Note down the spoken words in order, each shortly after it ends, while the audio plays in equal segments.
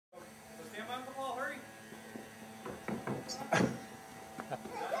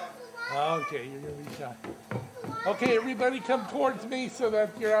Okay, you're gonna be shot. Okay, everybody come towards me so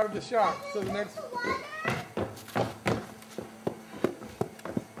that you're out of the shot. So the next.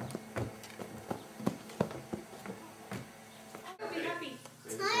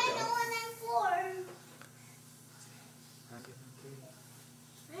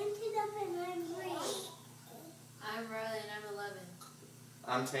 I'm Riley and I'm 11.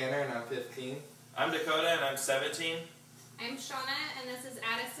 I'm Tanner and I'm 15. I'm Dakota and I'm 17. I'm Shauna and this is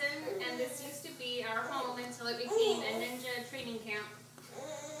Addison, and this used to be our home until it became a ninja training camp.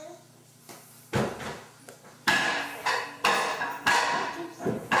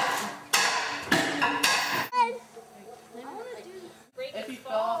 If he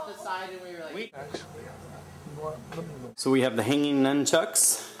fell off the side and we were like... So we have the hanging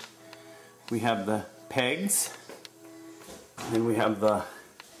nunchucks, we have the pegs, and we have the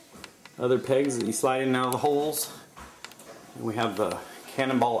other pegs that you slide in and out of the holes. And we have the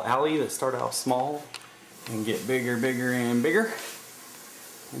cannonball alley that start out small and get bigger, bigger, and bigger.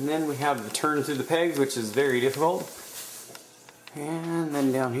 And then we have the turn through the pegs, which is very difficult. And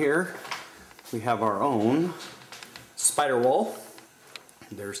then down here we have our own spider wall.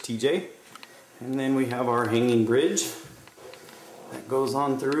 There's TJ. And then we have our hanging bridge that goes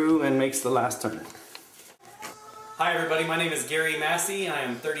on through and makes the last turn. Hi everybody, my name is Gary Massey. I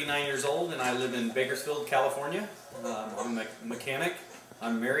am 39 years old and I live in Bakersfield, California. I'm a mechanic.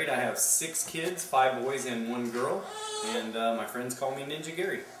 I'm married. I have 6 kids, 5 boys and 1 girl. And my friends call me Ninja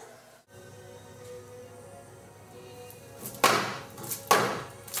Gary.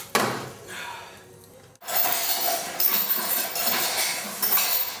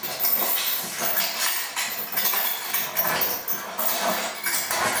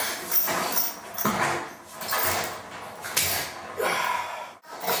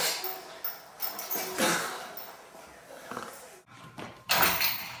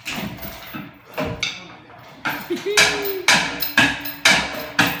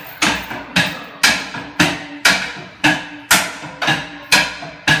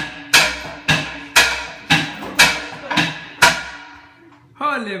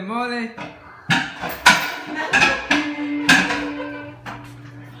 Holy moly!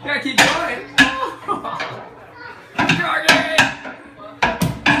 Gotta keep going! Jordan!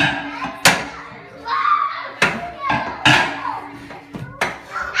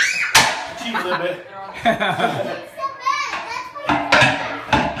 Cheese limit.